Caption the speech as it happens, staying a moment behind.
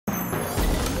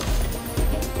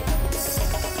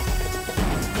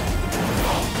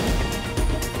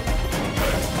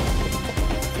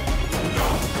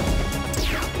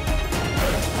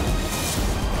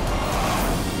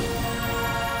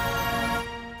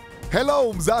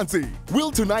Hello, Mzansi.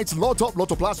 Will tonight's Lotto,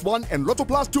 Lotto Plus 1 and Lotto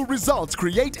Plus 2 results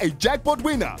create a jackpot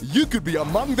winner? You could be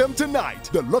among them tonight.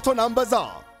 The Lotto numbers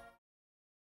are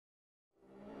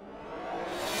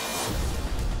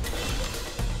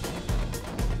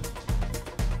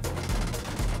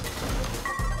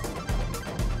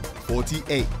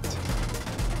 48,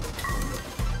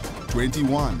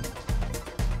 21,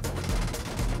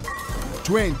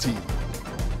 20,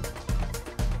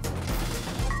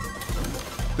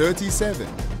 37,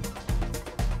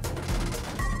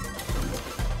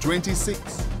 26,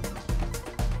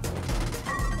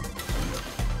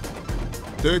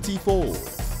 34,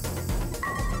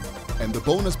 and the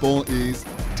bonus ball is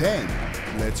 10.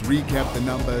 Let's recap the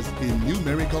numbers in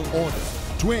numerical order.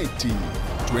 20,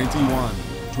 21,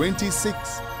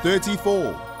 26,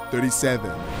 34,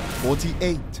 37,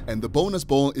 48, and the bonus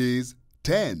ball is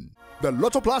 10. The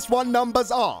Lotto Plus 1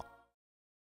 numbers are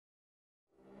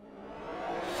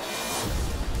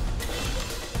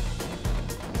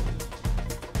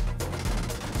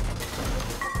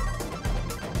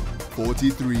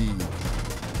 43,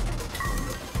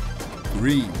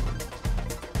 3,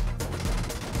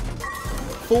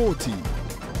 40,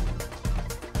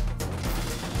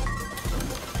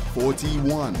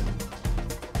 41,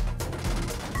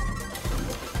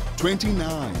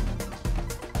 29,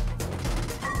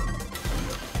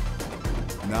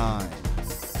 9,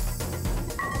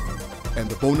 and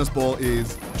the bonus ball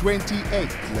is 28.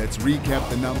 Let's recap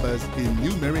the numbers in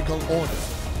numerical order.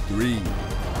 3,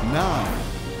 9,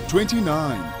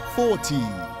 29, 40,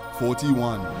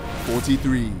 41,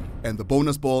 43, and the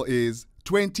bonus ball is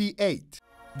 28.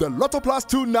 The Lotto Plus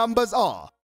 2 numbers are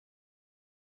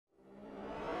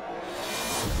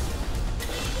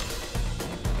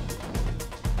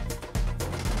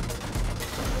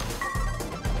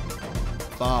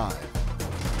 5,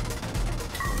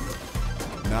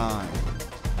 9,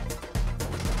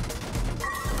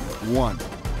 1,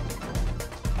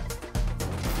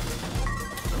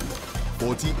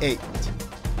 48,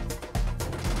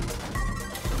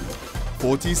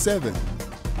 47,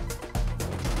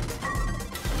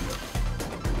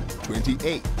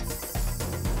 28,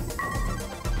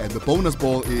 and the bonus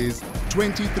ball is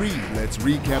 23. Let's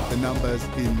recap the numbers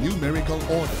in numerical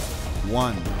order.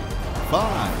 1,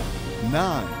 5,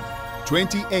 9,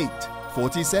 28,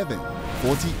 47,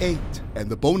 48, and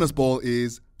the bonus ball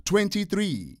is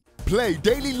 23. Play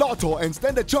Daily Lotto and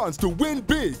stand a chance to win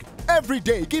big. Every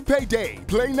day, keep payday.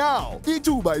 Play now.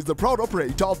 Ituba is the proud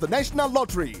operator of the National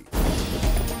Lottery.